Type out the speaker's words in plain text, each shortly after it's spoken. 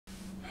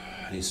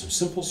I need some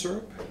simple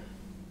syrup.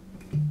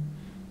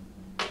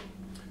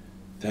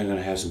 Then I'm going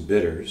to have some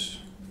bitters.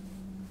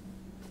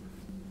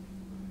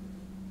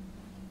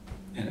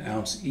 An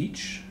ounce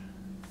each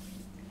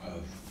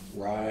of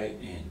rye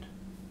and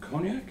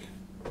cognac.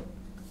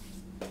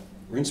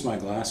 Rinse my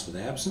glass with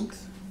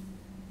absinthe.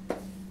 All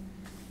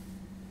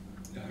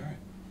right.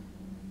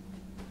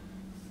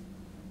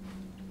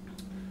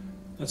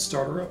 Let's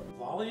start her up.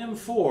 Volume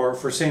 4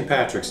 for St.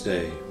 Patrick's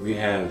Day. We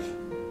have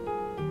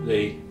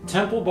the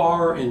Temple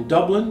Bar in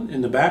Dublin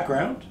in the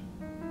background.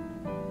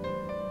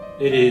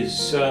 It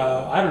is,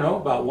 I don't know,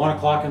 about 1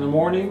 o'clock in the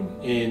morning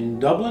in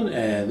Dublin,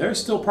 and they're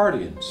still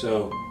partying.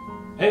 So,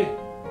 hey,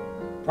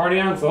 party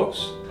on,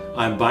 folks.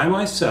 I'm by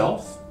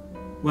myself.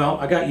 Well,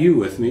 I got you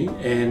with me,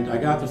 and I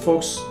got the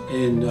folks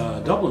in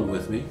Dublin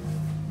with me.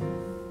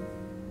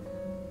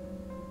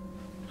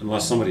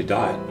 Unless somebody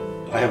died.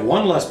 I have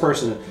one less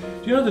person.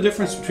 Do you know the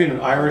difference between an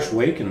Irish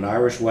wake and an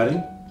Irish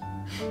wedding?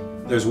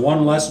 There's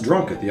one less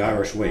drunk at the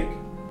Irish wake.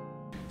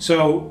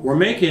 So we're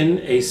making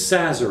a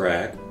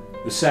Sazerac.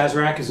 The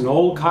Sazerac is an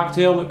old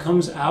cocktail that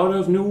comes out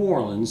of New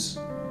Orleans.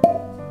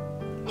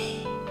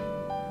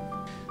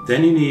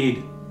 Then you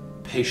need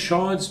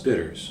Peychaud's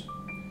bitters.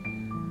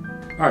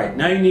 All right,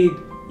 now you need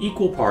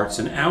equal parts,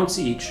 an ounce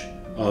each,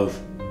 of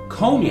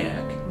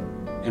cognac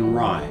and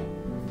rye.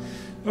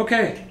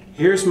 Okay,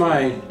 here's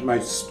my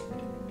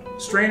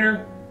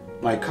strainer,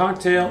 my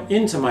cocktail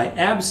into my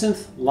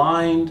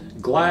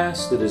absinthe-lined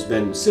glass that has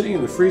been sitting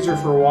in the freezer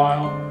for a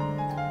while.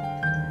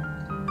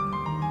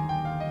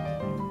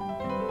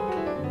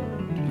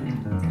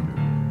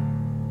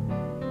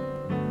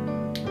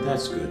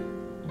 That's good.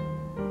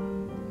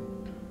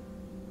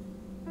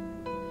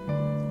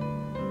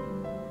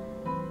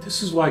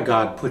 This is why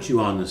God put you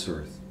on this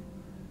earth.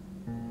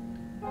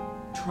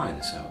 Try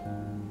this out.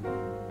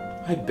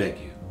 I beg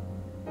you,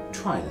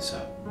 try this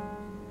out.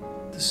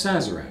 The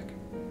Sazerac.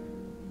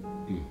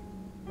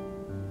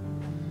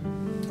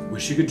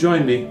 Wish you could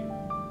join me.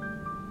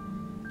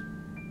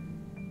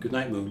 Good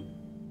night, Moon.